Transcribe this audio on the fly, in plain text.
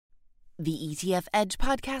The ETF Edge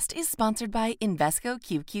podcast is sponsored by Invesco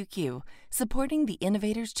QQQ, supporting the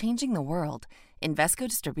innovators changing the world. Invesco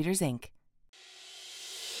Distributors, Inc.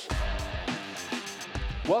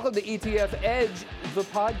 Welcome to ETF Edge, the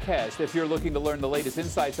podcast. If you're looking to learn the latest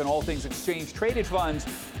insights on all things exchange-traded funds,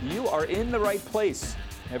 you are in the right place.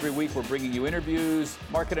 Every week, we're bringing you interviews,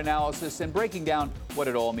 market analysis, and breaking down what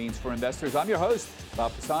it all means for investors. I'm your host,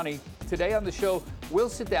 Bob Pisani. Today on the show, we'll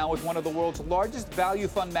sit down with one of the world's largest value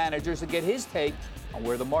fund managers and get his take on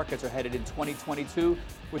where the markets are headed in 2022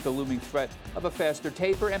 with the looming threat of a faster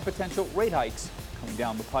taper and potential rate hikes coming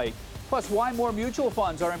down the pike. Plus, why more mutual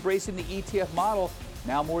funds are embracing the ETF model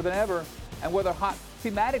now more than ever, and whether hot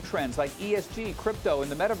thematic trends like ESG, crypto,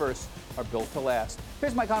 and the metaverse are built to last.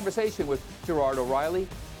 Here's my conversation with Gerard O'Reilly,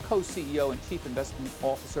 co-CEO and Chief Investment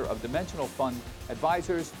Officer of Dimensional Fund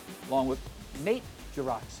Advisors, along with Nate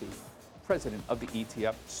Geraci, President of the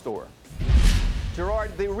ETF Store.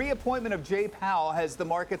 Gerard, the reappointment of Jay Powell has the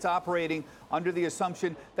markets operating under the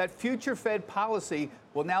assumption that future Fed policy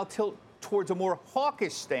will now tilt towards a more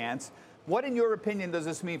hawkish stance. What, in your opinion, does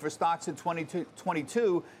this mean for stocks in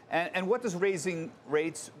 2022, and what does raising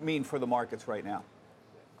rates mean for the markets right now?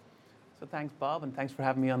 So thanks, Bob, and thanks for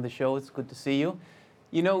having me on the show. It's good to see you.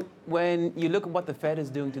 You know, when you look at what the Fed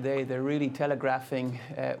is doing today, they're really telegraphing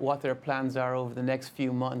what their plans are over the next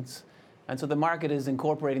few months. And so the market is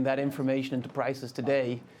incorporating that information into prices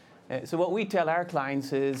today. So what we tell our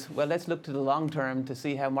clients is, well, let's look to the long term to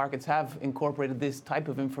see how markets have incorporated this type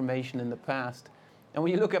of information in the past. And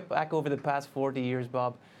when you look back over the past 40 years,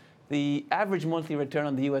 Bob, the average monthly return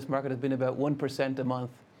on the US market has been about 1% a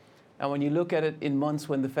month. And when you look at it in months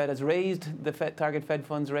when the Fed has raised the target Fed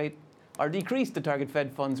funds rate or decreased the target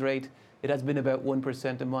Fed funds rate, it has been about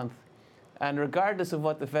 1% a month. And regardless of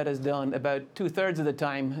what the Fed has done, about 2/3 of the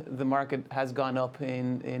time, the market has gone up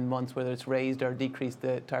in months whether it's raised or decreased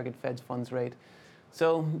the target Fed funds rate.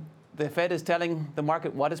 So the Fed is telling the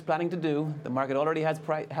market what it's planning to do. The market already has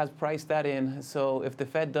priced that in. So if the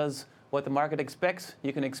Fed does what the market expects,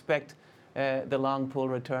 you can expect the long pull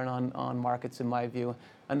return on markets, in my view.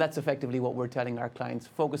 And that's effectively what we're telling our clients.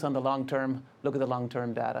 Focus on the long term, look at the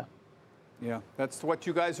long-term data. Yeah, that's what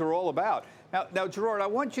you guys are all about. Now, Gerard, I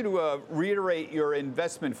want you to reiterate your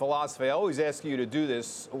investment philosophy. I always ask you to do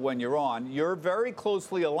this when you're on. You're very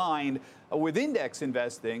closely aligned with index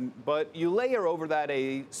investing, but you layer over that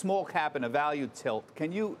a small cap and a value tilt.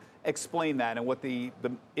 Can you explain that and what the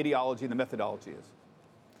ideology and the methodology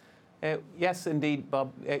is? Yes, indeed,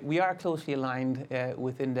 Bob. We are closely aligned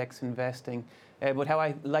with index investing, but how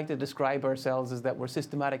I like to describe ourselves is that we're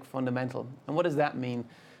systematic fundamental. And what does that mean?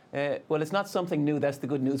 Well, it's not something new. That's the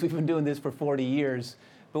good news. We've been doing this for 40 years.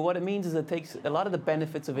 But what it means is it takes a lot of the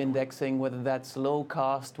benefits of indexing, whether that's low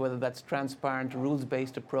cost, whether that's transparent,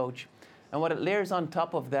 rules-based approach. And what it layers on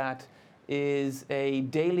top of that is a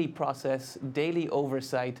daily process, daily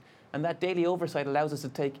oversight. And that daily oversight allows us to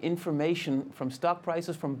take information from stock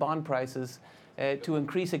prices, from bond prices, to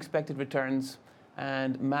increase expected returns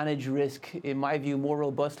and manage risk, in my view, more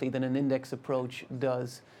robustly than an index approach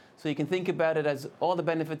does. So you can think about it as all the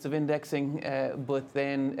benefits of indexing, but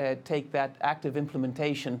then take that active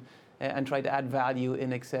implementation and try to add value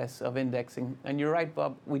in excess of indexing. And you're right,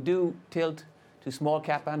 Bob, we do tilt to small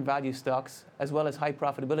cap and value stocks, as well as high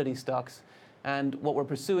profitability stocks. And what we're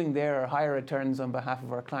pursuing there are higher returns on behalf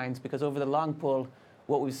of our clients, because over the long pull,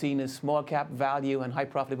 what we've seen is small cap value and high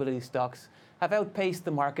profitability stocks have outpaced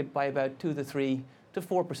the market by about 2 to 3 to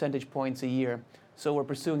 4 percentage points a year. So we're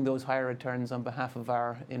pursuing those higher returns on behalf of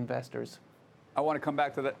our investors. I want to come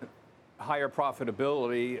back to that higher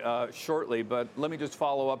profitability shortly, but let me just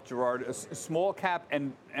follow up, Gerard. Small cap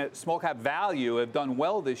and small cap value have done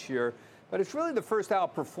well this year, but it's really the first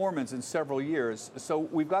outperformance in several years. So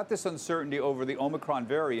we've got this uncertainty over the Omicron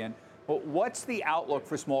variant. But what's the outlook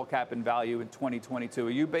for small cap and value in 2022?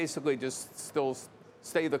 Are you basically just still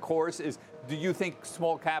stay the course? Do you think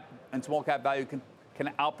small cap and small cap value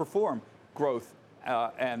can outperform growth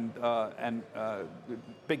and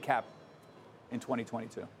big cap in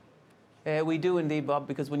 2022? We do indeed, Bob,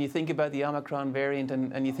 because when you think about the Omicron variant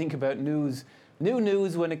and you think about new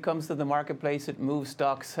news when it comes to the marketplace, it moves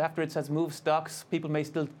stocks. After it has moved stocks, people may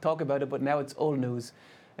still talk about it, but now it's old news.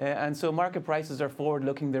 And so market prices are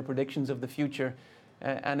forward-looking, their predictions of the future.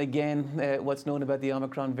 And again, what's known about the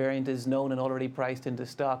Omicron variant is known and already priced into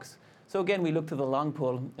stocks. So again, we look to the long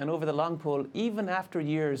pull. And over the long pull, even after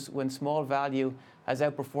years when small value has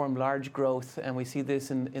outperformed large growth, and we see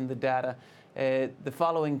this in the data, the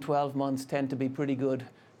following 12 months tend to be pretty good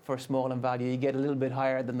for small and value. You get a little bit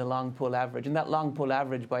higher than the long pull average. And that long pull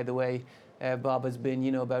average, by the way, Bob, has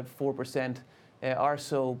been about 4% or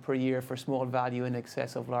so per year for small value in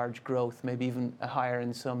excess of large growth, maybe even higher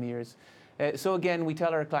in some years. So again, we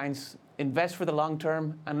tell our clients, invest for the long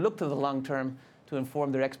term and look to the long term to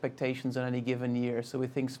inform their expectations on any given year. So we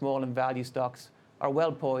think small and value stocks are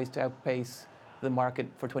well poised to outpace the market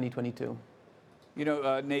for 2022. You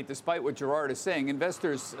know, Nate, despite what Gerard is saying,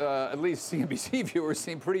 investors, at least CNBC viewers,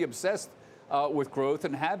 seem pretty obsessed with growth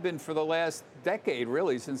and have been for the last decade,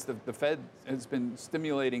 really, since the Fed has been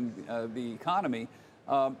stimulating the economy.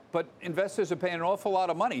 But investors are paying an awful lot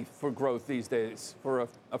of money for growth these days, for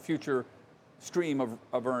a future stream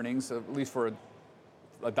of earnings, at least for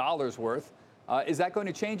a dollar's worth. Is that going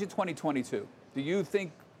to change in 2022? Do you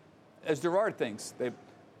think, as Gerard thinks, that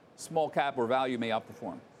small cap or value may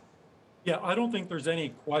outperform? Yeah, I don't think there's any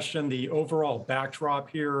question the overall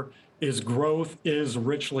backdrop here is growth is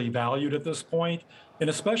richly valued at this point. And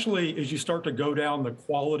especially as you start to go down the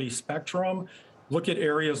quality spectrum, look at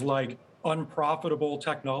areas like unprofitable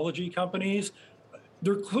technology companies,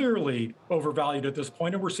 they're clearly overvalued at this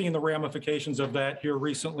point, and we're seeing the ramifications of that here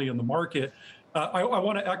recently in the market. I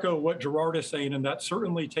want to echo what Gerard is saying, and that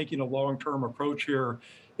certainly taking a long-term approach here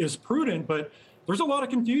is prudent, but there's a lot of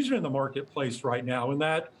confusion in the marketplace right now, and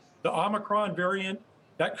that the Omicron variant,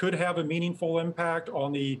 that could have a meaningful impact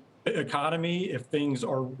on the economy if things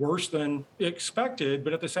are worse than expected.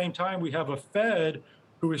 But at the same time, we have a Fed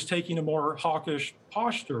who is taking a more hawkish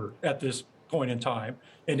posture at this point in time,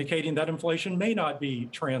 indicating that inflation may not be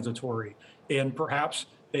transitory. And perhaps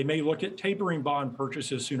they may look at tapering bond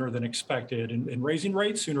purchases sooner than expected and raising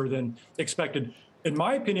rates sooner than expected. In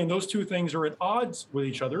my opinion, those two things are at odds with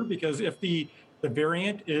each other, because if the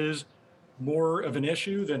variant is more of an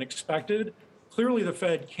issue than expected, clearly the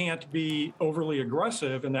Fed can't be overly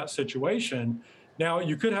aggressive in that situation. Now,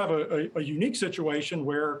 you could have a unique situation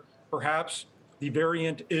where perhaps the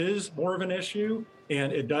variant is more of an issue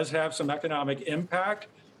and it does have some economic impact,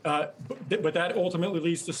 but that ultimately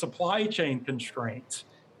leads to supply chain constraints.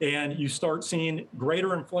 And you start seeing greater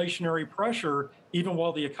inflationary pressure even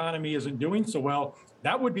while the economy isn't doing so well.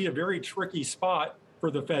 That would be a very tricky spot for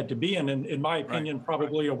the Fed to be in my opinion,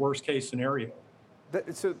 probably a worst case scenario.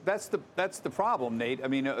 So that's the problem, Nate. I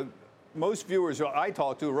mean, most viewers I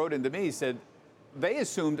talked to wrote into me, said they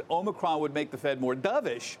assumed Omicron would make the Fed more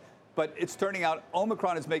dovish, but it's turning out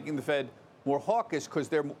Omicron is making the Fed more hawkish because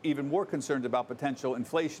they're even more concerned about potential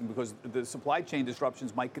inflation because the supply chain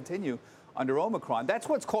disruptions might continue under Omicron. That's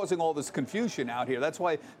what's causing all this confusion out here. That's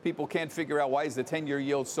why people can't figure out why is the 10-year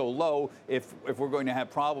yield so low if we're going to have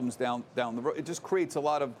problems down the road. It just creates a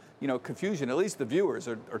lot of confusion. At least the viewers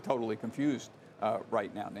are totally confused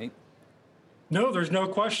right now, Nate. No, there's no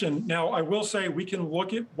question. Now, I will say we can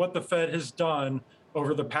look at what the Fed has done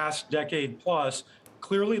over the past decade plus.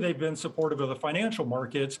 Clearly, they've been supportive of the financial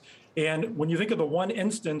markets. And when you think of the one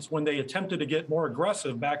instance when they attempted to get more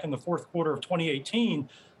aggressive back in the fourth quarter of 2018,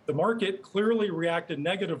 the market clearly reacted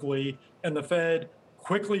negatively and the Fed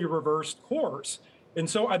quickly reversed course. And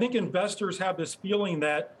so I think investors have this feeling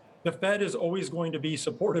that the Fed is always going to be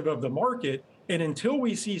supportive of the market. And until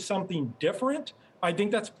we see something different, I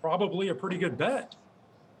think that's probably a pretty good bet.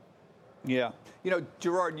 Yeah.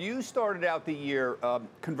 Gerard, you started out the year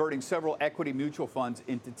converting several equity mutual funds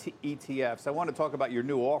into ETFs. I want to talk about your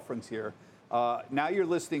new offerings here. Now you're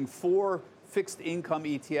listing 4 fixed income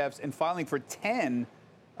ETFs and filing for 10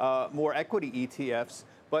 more equity ETFs.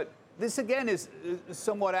 But this, again, is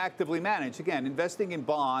somewhat actively managed. Again, investing in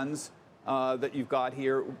bonds that you've got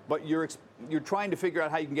here, but you're trying to figure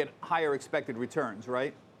out how you can get higher expected returns,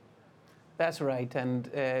 right? That's right, and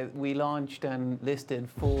we launched and listed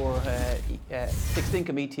 4 fixed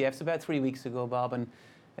income ETFs about 3 weeks ago, Bob, and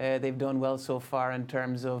they've done well so far in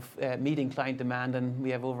terms of meeting client demand, and we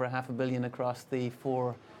have over $500 million across the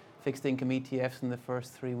 4 fixed income ETFs in the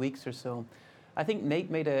first 3 weeks or so. I think Nate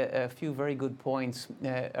made a few very good points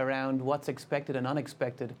around what's expected and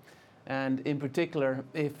unexpected. And in particular,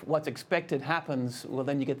 if what's expected happens, well,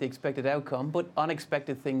 then you get the expected outcome, but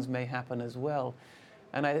unexpected things may happen as well.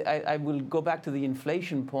 And I will go back to the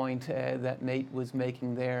inflation point that Nate was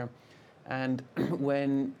making there. And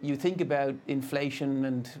when you think about inflation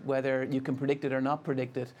and whether you can predict it or not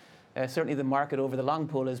predict it, certainly the market over the long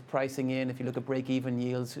pull is pricing in, if you look at break-even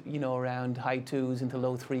yields, around high 2s into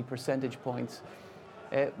low 3 percentage points.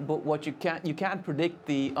 But what you can't predict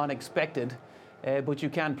the unexpected, but you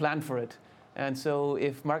can plan for it. And so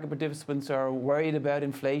if market participants are worried about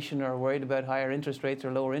inflation or worried about higher interest rates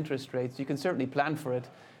or lower interest rates, you can certainly plan for it.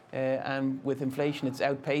 And with inflation, it's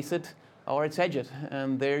outpace it or it's hedge it.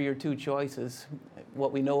 And they're your 2 choices.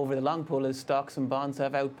 What we know over the long pull is stocks and bonds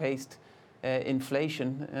have outpaced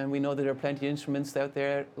inflation. And we know that there are plenty of instruments out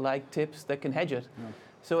there like TIPS that can hedge it.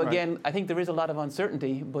 So again, I think there is a lot of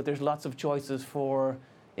uncertainty, but there's lots of choices for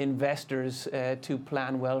investors to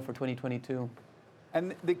plan well for 2022.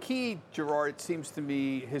 And the key, Gerard, it seems to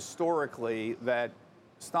me historically that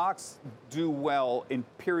stocks do well in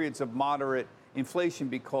periods of moderate inflation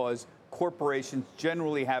because corporations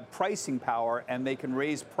generally have pricing power and they can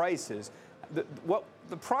raise prices.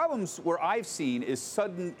 The problems where I've seen is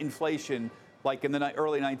sudden inflation, like in the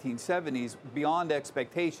early 1970s, beyond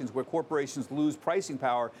expectations, where corporations lose pricing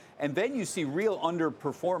power, and then you see real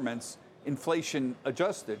underperformance, inflation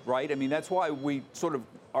adjusted, right? I mean, that's why we sort of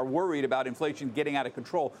are worried about inflation getting out of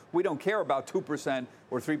control. We don't care about 2%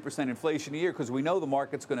 or 3% inflation a year because we know the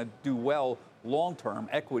market's going to do well long term,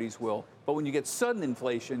 equities will. But when you get sudden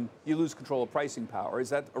inflation, you lose control of pricing power. Is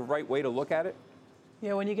that a right way to look at it?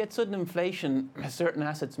 Yeah, when you get sudden inflation, certain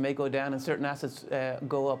assets may go down and certain assets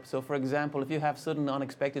go up. So for example, if you have sudden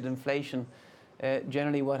unexpected inflation,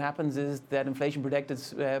 generally what happens is that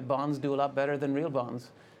inflation-protected bonds do a lot better than real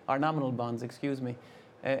bonds, or nominal bonds, excuse me.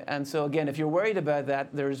 And so again, if you're worried about that,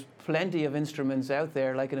 there's plenty of instruments out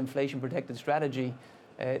there, like an inflation-protected strategy,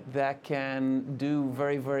 that can do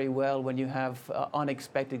very, very well when you have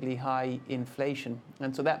unexpectedly high inflation.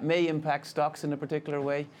 And so that may impact stocks in a particular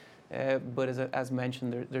way. But as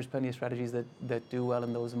mentioned, there's plenty of strategies that do well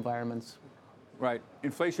in those environments. Right.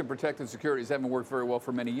 Inflation-protected securities haven't worked very well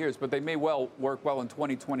for many years, but they may well work well in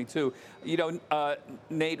 2022. You know,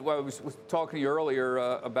 Nate, I was talking to you earlier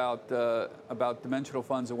about dimensional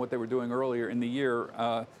funds and what they were doing earlier in the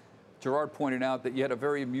year. Gerard pointed out that you had a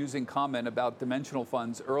very amusing comment about dimensional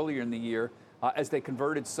funds earlier in the year as they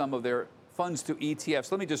converted some of their funds to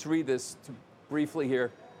ETFs. Let me just read this briefly here.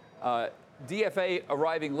 DFA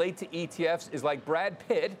arriving late to ETFs is like Brad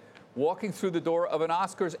Pitt walking through the door of an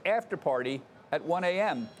Oscars after party at 1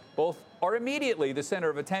 a.m. Both are immediately the center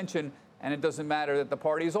of attention, and it doesn't matter that the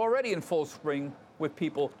party is already in full swing with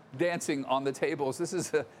people dancing on the tables. This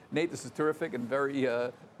is, Nate, this is terrific and very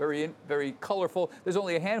colorful. There's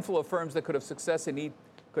only a handful of firms that could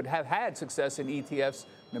have had success in ETFs,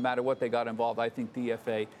 no matter what they got involved. I think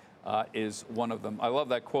DFA is one of them. I love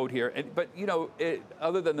that quote here. But, you know,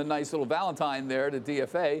 other than the nice little Valentine there, the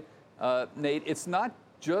DFA, Nate, it's not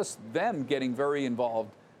just them getting very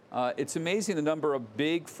involved. It's amazing the number of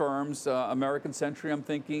big firms, American Century, I'm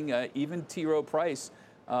thinking, even T. Rowe Price,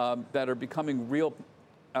 that are becoming real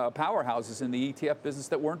powerhouses in the ETF business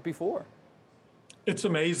that weren't before. It's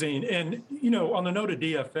amazing. And, you know, on the note of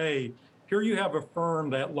DFA, here you have a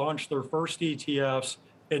firm that launched their first ETFs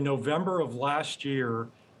in November of last year,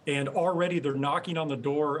 and already they're knocking on the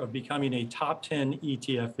door of becoming a top 10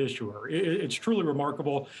 ETF issuer. It's truly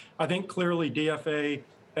remarkable. I think clearly DFA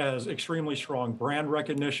has extremely strong brand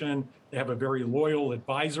recognition. They have a very loyal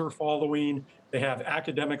advisor following. They have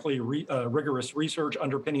academically rigorous research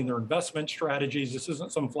underpinning their investment strategies. This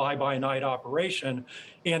isn't some fly-by-night operation.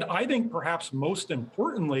 And I think perhaps most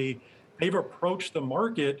importantly, they've approached the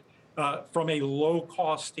market from a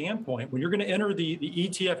low-cost standpoint. When you're going to enter the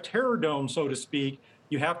ETF terror dome, so to speak,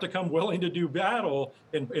 you have to come willing to do battle,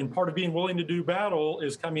 and part of being willing to do battle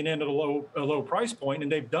is coming in at a low price point, and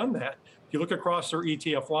they've done that. If you look across their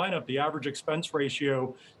ETF lineup, the average expense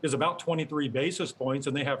ratio is about 23 basis points,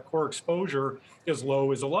 and they have core exposure as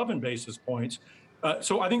low as 11 basis points.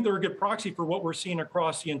 So I think they're a good proxy for what we're seeing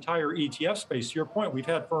across the entire ETF space. To your point, we've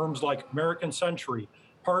had firms like American Century,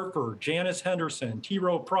 Hartford, Janus Henderson, T.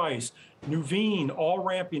 Rowe Price, Nuveen, all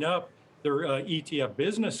ramping up their ETF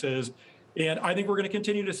businesses. And I think we're going to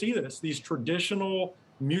continue to see this. These traditional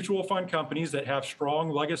mutual fund companies that have strong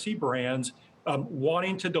legacy brands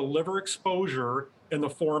wanting to deliver exposure in the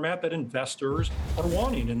format that investors are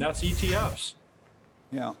wanting, and that's ETFs.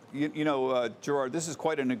 Yeah, you know, Gerard, this is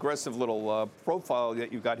quite an aggressive little profile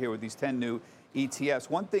that you've got here with these 10 new ETFs.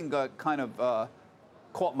 One thing kind of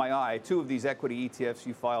caught my eye. Two of these equity ETFs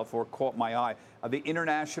you filed for caught my eye. The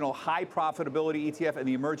International High Profitability ETF and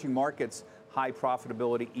the Emerging Markets High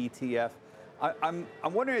Profitability ETF. I'm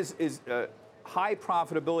wondering, is high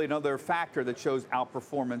profitability another factor that shows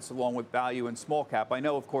outperformance along with value and small cap? I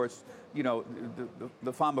know, of course, you know,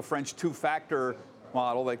 the famous French two-factor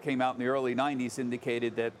model that came out in the early 90s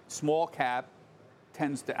indicated that small cap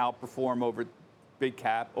tends to outperform over big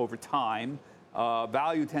cap over time.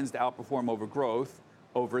 Value tends to outperform over growth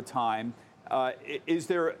over time. Is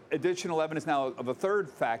there additional evidence now of a third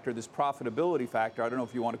factor, this profitability factor? I don't know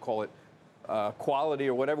if you want to call it quality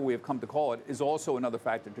or whatever we have come to call it, is also another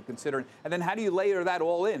factor to consider. And then how do you layer that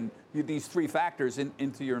all in, these three factors,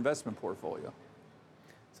 into your investment portfolio?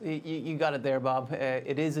 So you got it there, Bob.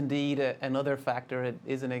 It is indeed another factor. It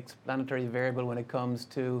is an explanatory variable when it comes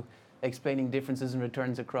to explaining differences in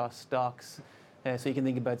returns across stocks. So you can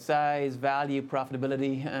think about size, value,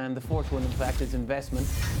 profitability, and the fourth one, in fact, is investment,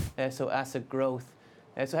 so asset growth.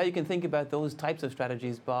 So how you can think about those types of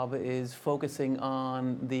strategies, Bob, is focusing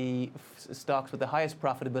on the stocks with the highest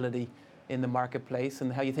profitability in the marketplace,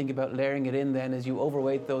 and how you think about layering it in then as you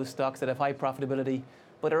overweight those stocks that have high profitability,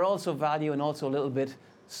 but are also value and also a little bit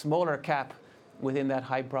smaller cap within that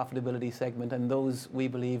high profitability segment. And those, we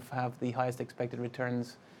believe, have the highest expected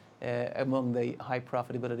returns among the high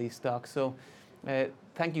profitability stocks. So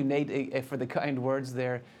thank you, Nate, for the kind words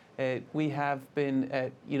there. We have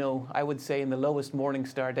been, I would say in the lowest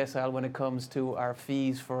Morningstar decile when it comes to our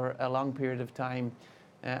fees for a long period of time.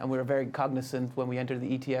 And we were very cognizant when we entered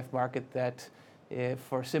the ETF market that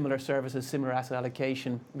for similar services, similar asset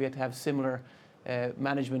allocation, we had to have similar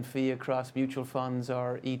management fee across mutual funds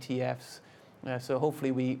or ETFs. So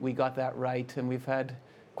hopefully we got that right. And we've had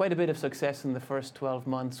quite a bit of success in the first 12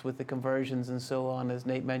 months with the conversions and so on. As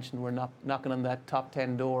Nate mentioned, we're knocking on that top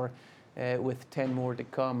 10 door with 10 more to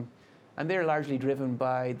come. And they're largely driven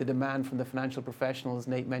by the demand from the financial professionals.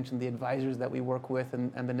 Nate mentioned the advisors that we work with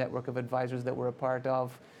and the network of advisors that we're a part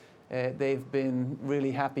of. They've been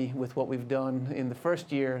really happy with what we've done in the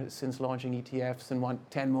first year since launching ETFs and want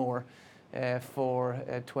 10 more for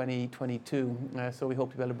 2022. So we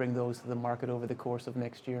hope to be able to bring those to the market over the course of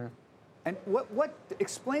next year. And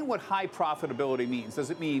explain what high profitability means.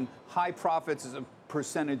 Does it mean high profits as a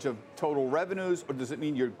percentage of total revenues, or does it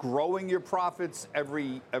mean you're growing your profits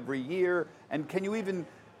every year? And can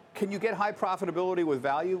you get high profitability with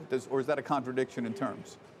value, or is that a contradiction in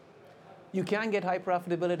terms? You can get high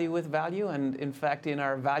profitability with value, and in fact, in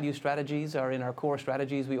our value strategies or in our core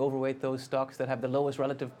strategies, we overweight those stocks that have the lowest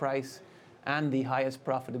relative price and the highest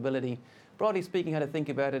profitability. Broadly speaking, how to think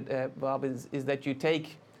about it, Bob, is that you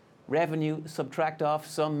take revenue, subtract off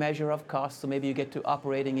some measure of cost, so maybe you get to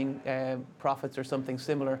operating profits or something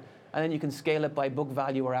similar, and then you can scale it by book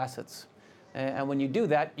value or assets. And when you do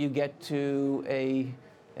that, you get to a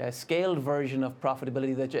scaled version of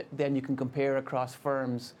profitability that then you can compare across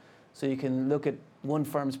firms. So you can look at one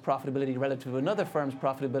firm's profitability relative to another firm's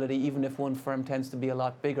profitability, even if one firm tends to be a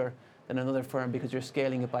lot bigger than another firm because you're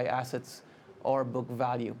scaling it by assets or book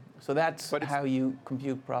value. So that's how you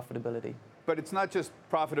compute profitability. But it's not just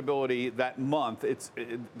profitability that month, it's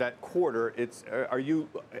that quarter. Are you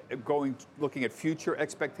looking at future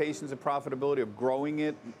expectations of profitability, of growing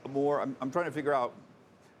it more? I'm trying to figure out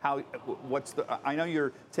I know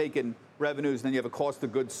you're taking revenues, then you have a cost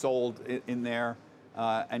of goods sold in there,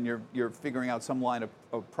 and you're figuring out some line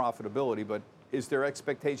of profitability, but is there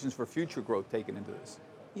expectations for future growth taken into this?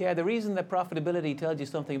 Yeah, the reason that profitability tells you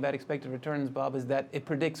something about expected returns, Bob, is that it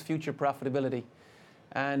predicts future profitability.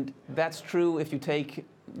 And that's true if you take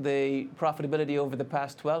the profitability over the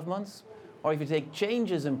past 12 months, or if you take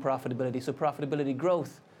changes in profitability, so profitability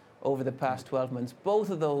growth over the past 12 months. Both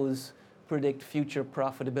of those predict future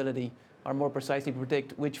profitability, or more precisely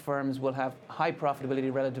predict which firms will have high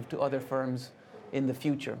profitability relative to other firms in the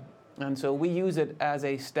future. And so we use it as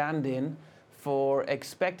a stand-in for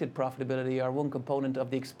expected profitability, or one component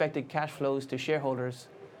of the expected cash flows to shareholders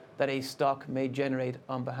that a stock may generate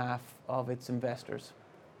on behalf of its investors.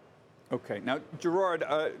 Okay, now Gerard,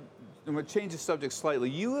 I'm going to change the subject slightly.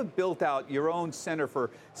 You have built out your own center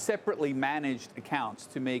for separately managed accounts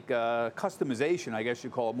to make customization, I guess you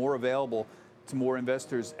call it, more available to more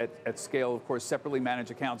investors at scale. Of course, separately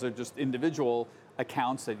managed accounts are just individual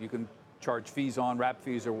accounts that you can charge fees on, wrap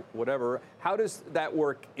fees or whatever. How does that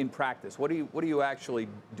work in practice? What are you actually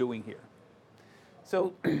doing here?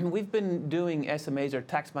 So we've been doing SMAs, or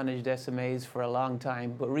tax managed SMAs, for a long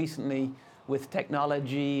time, but recently with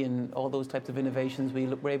technology and all those types of innovations, we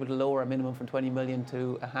were able to lower our minimum from $20 million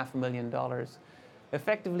to $500,000.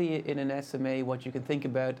 Effectively, in an SMA, what you can think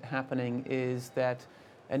about happening is that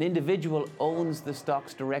an individual owns the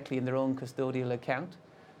stocks directly in their own custodial account,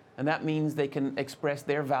 and that means they can express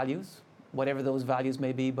their values, whatever those values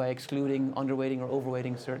may be, by excluding, underweighting, or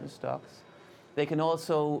overweighting certain stocks. They can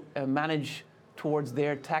also manage towards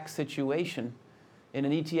their tax situation. In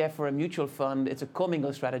an ETF or a mutual fund, it's a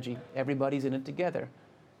commingle strategy. Everybody's in it together.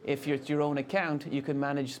 If it's your own account, you can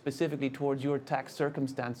manage specifically towards your tax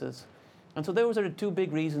circumstances. And so those are the two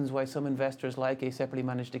big reasons why some investors like a separately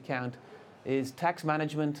managed account, is tax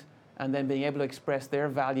management and then being able to express their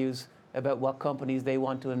values about what companies they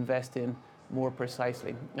want to invest in more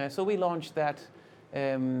precisely. So we launched that,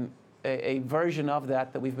 a version of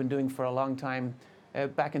that we've been doing for a long time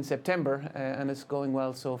back in September, and it's going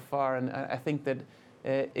well so far. And I think that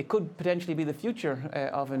it could potentially be the future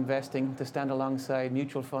of investing, to stand alongside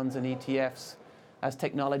mutual funds and ETFs as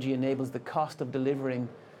technology enables the cost of delivering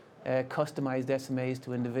customized SMAs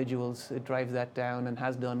to individuals. It drives that down and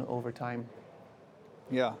has done over time.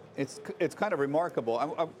 Yeah, it's kind of remarkable.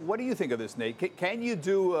 What do you think of this, Nate? Can you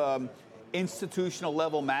do institutional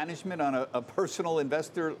level management on a personal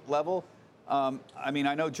investor level? I mean,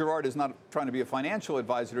 I know Gerard is not trying to be a financial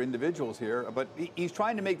advisor to individuals here, but he's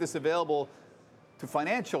trying to make this available to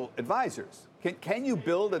financial advisors. Can you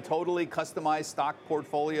build a totally customized stock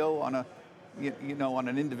portfolio on on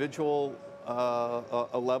an individual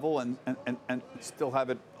a level and still have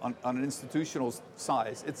it on an institutional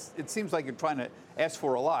size? It seems like you're trying to ask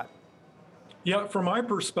for a lot. Yeah, from my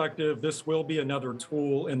perspective, this will be another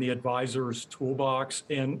tool in the advisor's toolbox.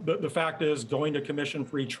 And the fact is, going to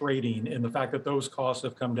commission-free trading and the fact that those costs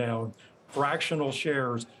have come down, fractional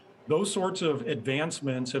shares, those sorts of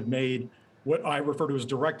advancements have made what I refer to as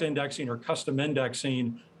direct indexing or custom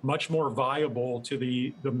indexing much more viable to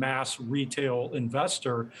the mass retail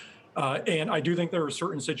investor. And I do think there are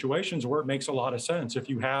certain situations where it makes a lot of sense. If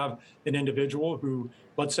you have an individual who,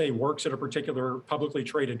 let's say, works at a particular publicly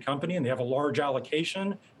traded company and they have a large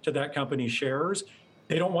allocation to that company's shares,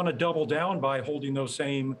 they don't want to double down by holding those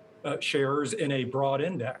same shares in a broad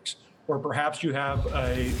index. Or perhaps you have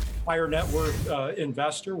a higher net worth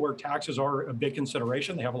investor where taxes are a big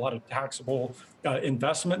consideration. They have a lot of taxable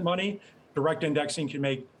investment money. Direct indexing can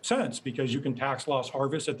make sense because you can tax loss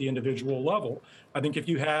harvest at the individual level. I think if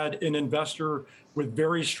you had an investor with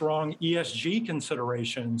very strong ESG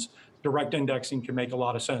considerations, direct indexing can make a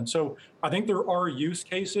lot of sense. So I think there are use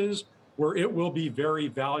cases where it will be very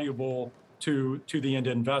valuable to the end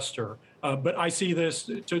investor. But I see this,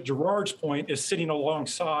 to Gerard's point, as sitting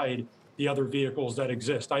alongside the other vehicles that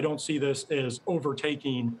exist. I don't see this as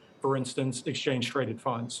overtaking, for instance, exchange traded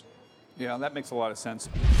funds. Yeah, that makes a lot of sense.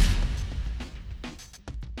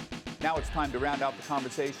 Now it's time to round out the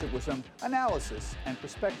conversation with some analysis and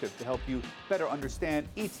perspective to help you better understand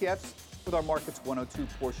ETFs with our Markets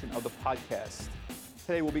 102 portion of the podcast.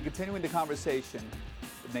 Today we'll be continuing the conversation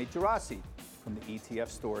with Nate Geraci from the ETF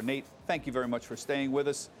Store. Nate, thank you very much for staying with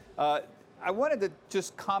us. I wanted to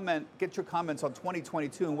just get your comments on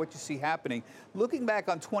 2022 and what you see happening. Looking back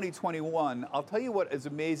on 2021, I'll tell you what is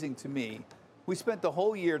amazing to me. We spent the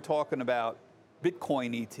whole year talking about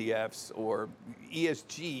Bitcoin ETFs or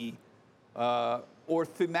ESG or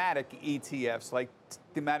thematic ETFs, like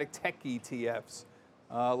thematic tech ETFs,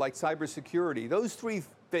 like cybersecurity. Those three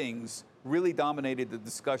things really dominated the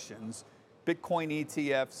discussions: Bitcoin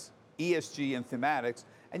ETFs, ESG, and thematics.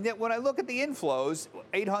 And yet when I look at the inflows,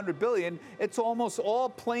 800 billion, it's almost all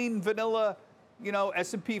plain vanilla,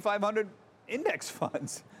 S&P 500 index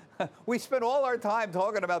funds. We spent all our time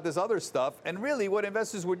talking about this other stuff, and really what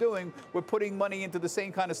investors were doing were putting money into the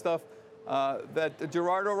same kind of stuff that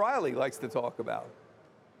Gerard O'Reilly likes to talk about.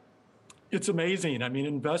 It's amazing. I mean,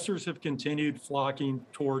 investors have continued flocking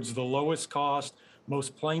towards the lowest cost,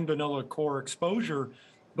 most plain vanilla core exposure.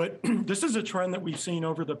 But this is a trend that we've seen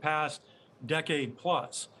over the past decade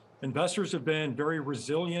plus. Investors have been very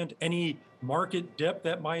resilient. Any market dip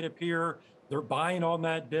that might appear, they're buying on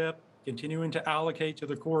that dip, continuing to allocate to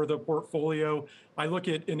the core of the portfolio. I look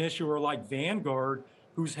at an issuer like Vanguard,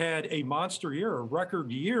 who's had a monster year, a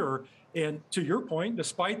record year. And to your point,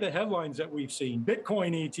 despite the headlines that we've seen,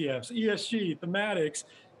 Bitcoin ETFs, ESG, thematics,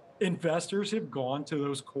 investors have gone to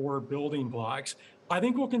those core building blocks. I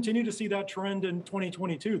think we'll continue to see that trend in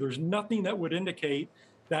 2022. There's nothing that would indicate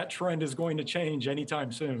that trend is going to change anytime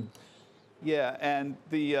soon. Yeah, and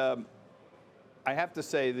I have to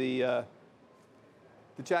say the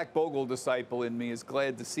Jack Bogle disciple in me is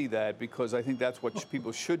glad to see that, because I think that's what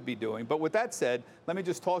people should be doing. But with that said, let me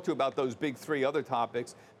just talk to you about those big three other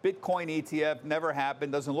topics. Bitcoin ETF never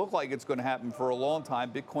happened. Doesn't look like it's going to happen for a long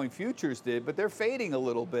time. Bitcoin futures did, but they're fading a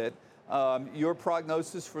little bit. Your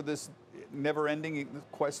prognosis for this never-ending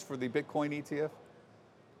quest for the Bitcoin ETF?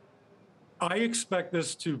 I expect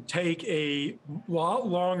this to take a lot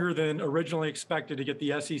longer than originally expected to get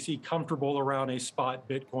the SEC comfortable around a spot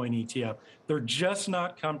Bitcoin ETF. They're just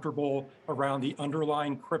not comfortable around the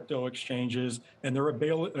underlying crypto exchanges and their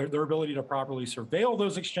ability to properly surveil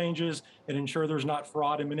those exchanges and ensure there's not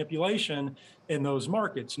fraud and manipulation in those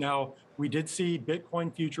markets. Now, we did see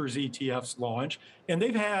Bitcoin futures ETFs launch, and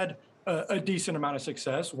they've had a decent amount of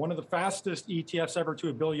success. One of the fastest ETFs ever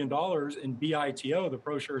to $1 billion in BITO, the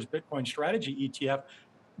ProShares Bitcoin Strategy ETF.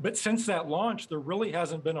 But since that launch, there really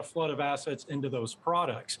hasn't been a flood of assets into those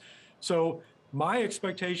products. So my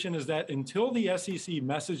expectation is that until the SEC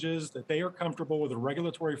messages that they are comfortable with a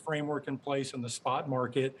regulatory framework in place in the spot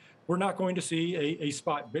market, we're not going to see a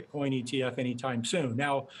spot Bitcoin ETF anytime soon.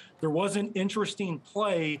 Now, there was an interesting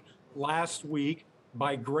play last week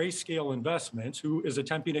by Grayscale Investments, who is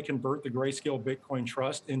attempting to convert the Grayscale Bitcoin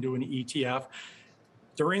Trust into an ETF.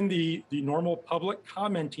 During the normal public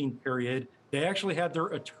commenting period, they actually had their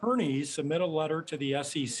attorneys submit a letter to the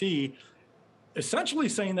SEC essentially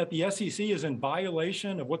saying that the SEC is in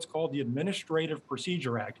violation of what's called the Administrative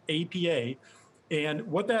Procedure Act, APA. And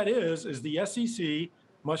what that is the SEC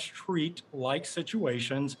must treat like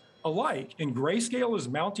situations alike. And Grayscale is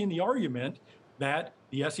mounting the argument that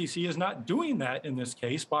the SEC is not doing that in this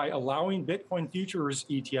case by allowing Bitcoin futures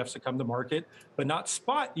ETFs to come to market, but not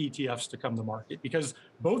spot ETFs to come to market, because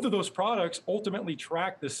both of those products ultimately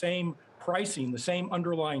track the same pricing, the same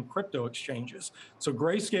underlying crypto exchanges. So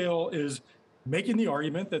Grayscale is making the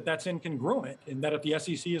argument that that's incongruent, and that if the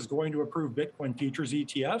SEC is going to approve Bitcoin futures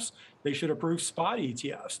ETFs, they should approve spot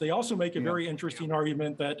ETFs. They also make a very interesting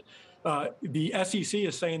argument that the SEC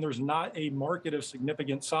is saying there's not a market of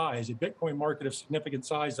significant size, a Bitcoin market of significant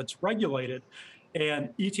size that's regulated.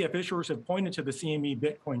 And ETF issuers have pointed to the CME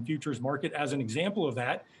Bitcoin futures market as an example of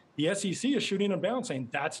that. The SEC is shooting them down, saying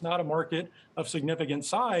that's not a market of significant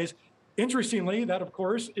size. Interestingly, that, of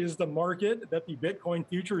course, is the market that the Bitcoin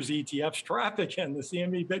futures ETFs traffic in, the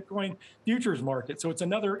CME Bitcoin futures market. So it's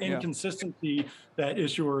another inconsistency that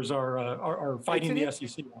issuers are fighting the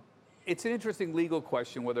SEC on. It's an interesting legal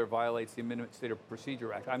question whether it violates the Administrative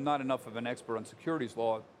Procedure Act. I'm not enough of an expert on securities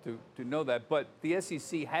law to know that, but the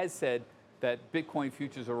SEC has said that Bitcoin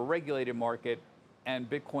futures are a regulated market and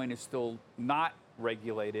Bitcoin is still not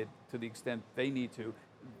regulated to the extent they need to.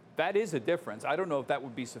 That is a difference. I don't know if that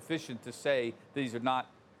would be sufficient to say these are not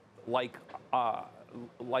like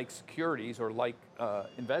securities or like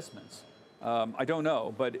investments. I don't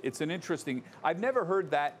know, but it's an interesting. I've never heard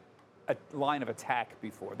that line of attack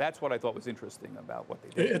before. That's what I thought was interesting about what they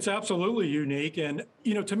did. It's absolutely unique, and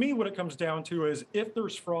to me, what it comes down to is if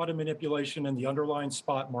there's fraud and manipulation in the underlying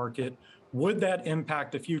spot market, would that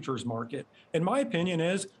impact the futures market? And my opinion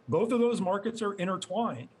is both of those markets are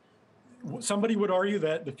intertwined. Somebody would argue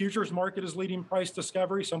that the futures market is leading price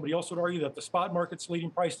discovery. Somebody else would argue that the spot market's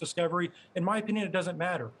leading price discovery. In my opinion, it doesn't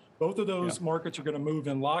matter. Both of those markets are going to move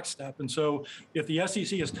in lockstep. And so if the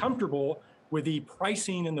SEC is comfortable with the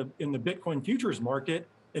pricing in the Bitcoin futures market,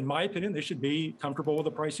 in my opinion, they should be comfortable with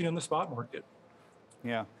the pricing in the spot market.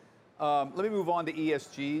 Yeah. Let me move on to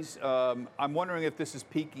ESGs. I'm wondering if this is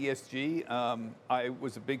peak ESG. I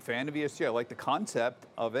was a big fan of ESG. I like the concept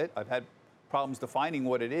of it. I've had problems defining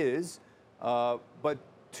what it is. But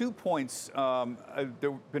 2 points, there have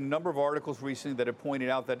been a number of articles recently that have pointed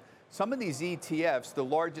out that some of these ETFs, the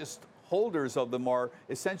largest holders of them are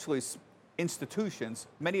essentially institutions,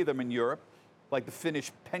 many of them in Europe, like the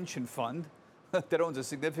Finnish pension fund that owns a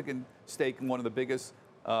significant stake in one of the biggest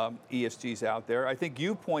ESGs out there. I think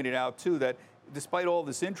you pointed out, too, that despite all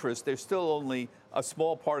this interest, there's still only a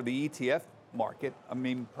small part of the ETF market. I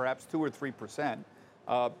mean, perhaps 2 or 3%.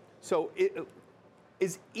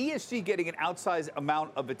 Is ESG getting an outsized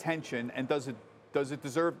amount of attention, and does it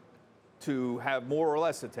deserve to have more or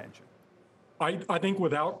less attention? I think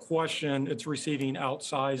without question, it's receiving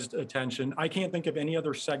outsized attention. I can't think of any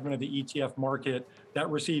other segment of the ETF market that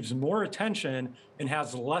receives more attention and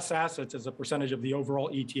has less assets as a percentage of the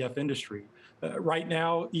overall ETF industry. Right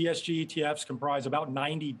now, ESG ETFs comprise about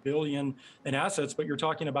 $90 billion in assets, but you're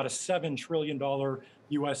talking about a $7 trillion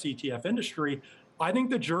US ETF industry. I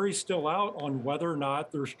think the jury's still out on whether or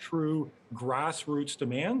not there's true grassroots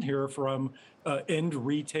demand here from end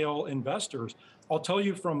retail investors. I'll tell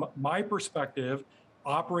you from my perspective,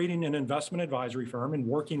 operating an investment advisory firm and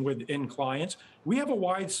working with end clients, we have a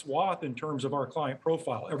wide swath in terms of our client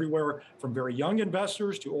profile, everywhere from very young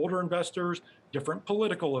investors to older investors, different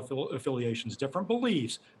political affiliations, different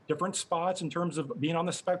beliefs, different spots in terms of being on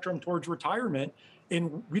the spectrum towards retirement.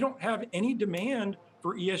 And we don't have any demand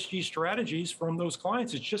for ESG strategies from those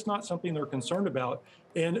clients. It's just not something they're concerned about.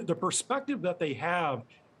 And the perspective that they have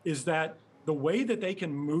is that the way that they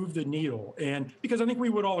can move the needle, and because I think we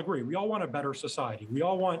would all agree, we all want a better society. We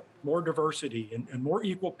all want more diversity and more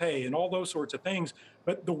equal pay and all those sorts of things.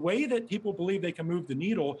 But the way that people believe they can move the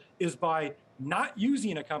needle is by not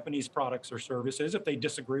using a company's products or services if they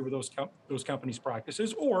disagree with those companies'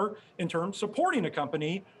 practices, or in terms supporting a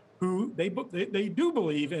company who they do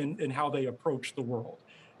believe in how they approach the world.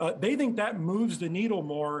 They think that moves the needle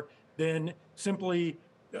more than simply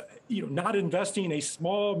not investing a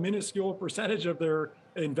small, minuscule percentage of their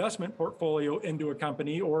investment portfolio into a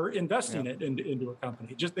company or investing it into a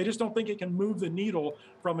company. They just don't think it can move the needle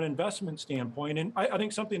from an investment standpoint. And I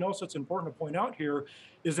think something else that's important to point out here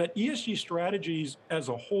is that ESG strategies as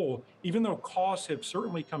a whole, even though costs have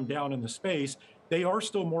certainly come down in the space, they are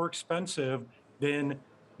still more expensive than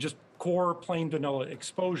just core plain vanilla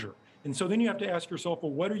exposure. And so then you have to ask yourself,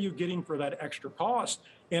 well, what are you getting for that extra cost?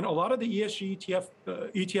 And a lot of the ESG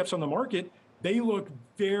ETFs on the market, they look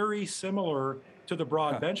very similar to the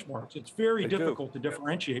broad benchmarks. It's very difficult to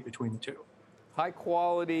differentiate between the two. High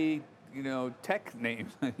quality, tech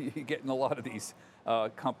names you get in a lot of these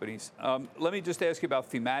companies. Let me just ask you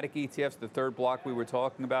about thematic ETFs, the third block we were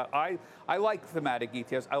talking about. I like thematic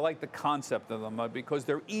ETFs. I like the concept of them because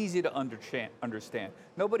they're easy to understand.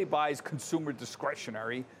 Nobody buys consumer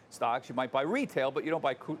discretionary stocks. You might buy retail, but you don't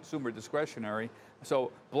buy consumer discretionary.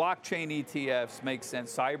 So blockchain ETFs make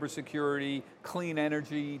sense. Cybersecurity, clean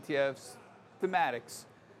energy ETFs, thematics.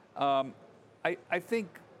 I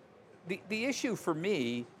think the issue for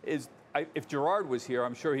me is, if Gerard was here,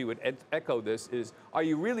 I'm sure he would echo this, is are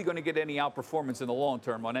you really going to get any outperformance in the long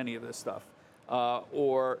term on any of this stuff?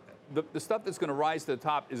 Or the stuff that's going to rise to the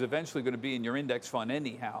top is eventually going to be in your index fund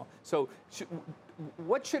anyhow. So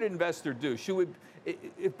what should an investor do?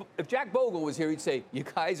 If Jack Bogle was here, he'd say, you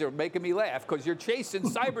guys are making me laugh because you're chasing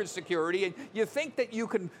cybersecurity and you think that you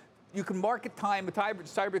can market time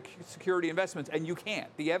cybersecurity investments, and you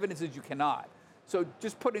can't. The evidence is you cannot. So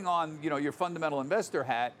just putting on your fundamental investor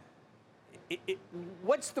hat,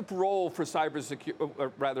 what's the role for thematic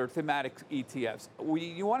ETFs?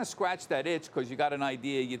 You want to scratch that itch because you got an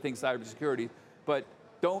idea, you think cybersecurity, but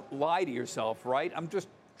don't lie to yourself, right? I'm just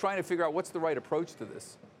trying to figure out what's the right approach to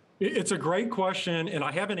this. It's a great question, and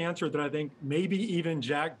I have an answer that I think maybe even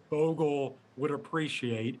Jack Bogle would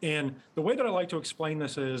appreciate. And the way that I like to explain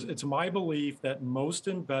this is, it's my belief that most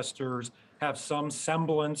investors have some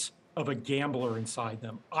semblance of a gambler inside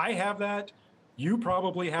them. I have that. You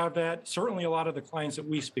probably have that. Certainly a lot of the clients that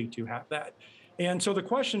we speak to have that. And so the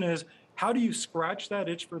question is, how do you scratch that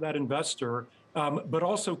itch for that investor, but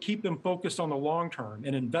also keep them focused on the long term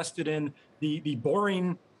and invested in the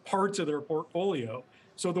boring parts of their portfolio?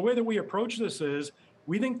 So the way that we approach this is,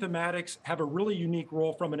 we think thematics have a really unique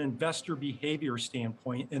role from an investor behavior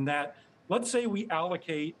standpoint, in that, let's say we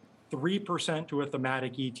allocate 3% to a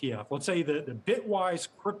thematic ETF. Let's say the Bitwise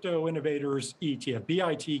Crypto Innovators ETF,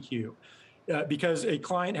 BITQ. Because a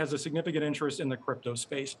client has a significant interest in the crypto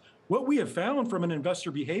space. What we have found from an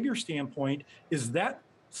investor behavior standpoint is that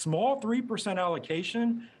small 3%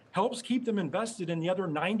 allocation helps keep them invested in the other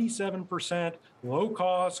 97% low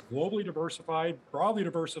cost, globally diversified, broadly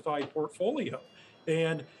diversified portfolio.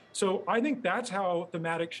 And so I think that's how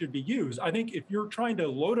thematics should be used. I think if you're trying to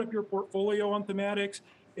load up your portfolio on thematics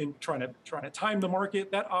and trying to time the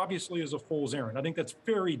market, that obviously is a fool's errand. I think that's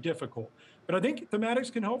very difficult. But I think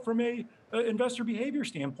thematics can help from a investor behavior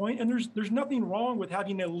standpoint, and there's nothing wrong with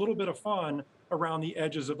having a little bit of fun around the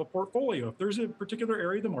edges of a portfolio. If there's a particular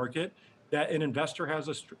area of the market that an investor has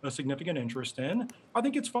a significant interest in, I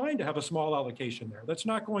think it's fine to have a small allocation there. That's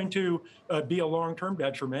not going to be a long-term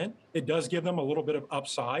detriment. It does give them a little bit of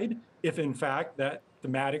upside if, in fact, that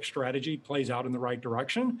thematic strategy plays out in the right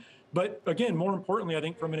direction. But again, more importantly, I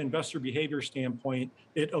think from an investor behavior standpoint,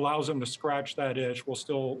 it allows them to scratch that itch while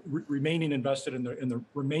still remaining invested in the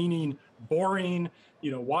remaining boring,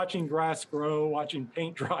 watching grass grow, watching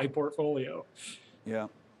paint dry portfolio. Yeah.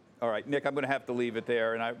 All right, Nick, I'm going to have to leave it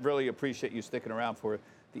there, and I really appreciate you sticking around for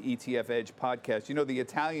the ETF Edge podcast. The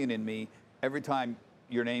Italian in me, every time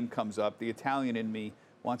your name comes up, the Italian in me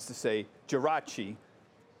wants to say Geraci,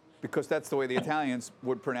 because that's the way the Italians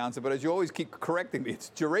would pronounce it. But as you always keep correcting me,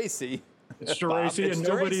 it's Geraci. It's Geraci, and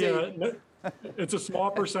nobody. It's a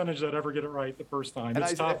small percentage that ever get it right the first time.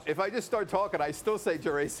 It's tough. If I just start talking, I still say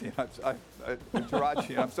Geraci.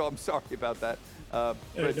 Geraci. I'm sorry about that.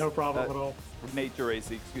 No problem at all. Nate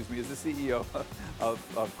Geraci, excuse me, is the CEO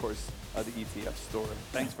of course, the ETF Store.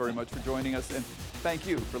 Thanks very much for joining us, and thank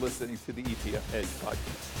you for listening to the ETF Edge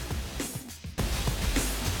podcast.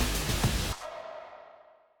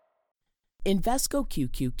 Invesco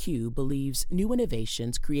QQQ believes new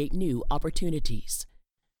innovations create new opportunities.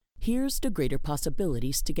 Here's to greater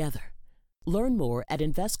possibilities together. Learn more at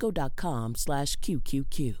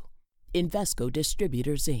Invesco.com/QQQ. Invesco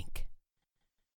Distributors, Inc.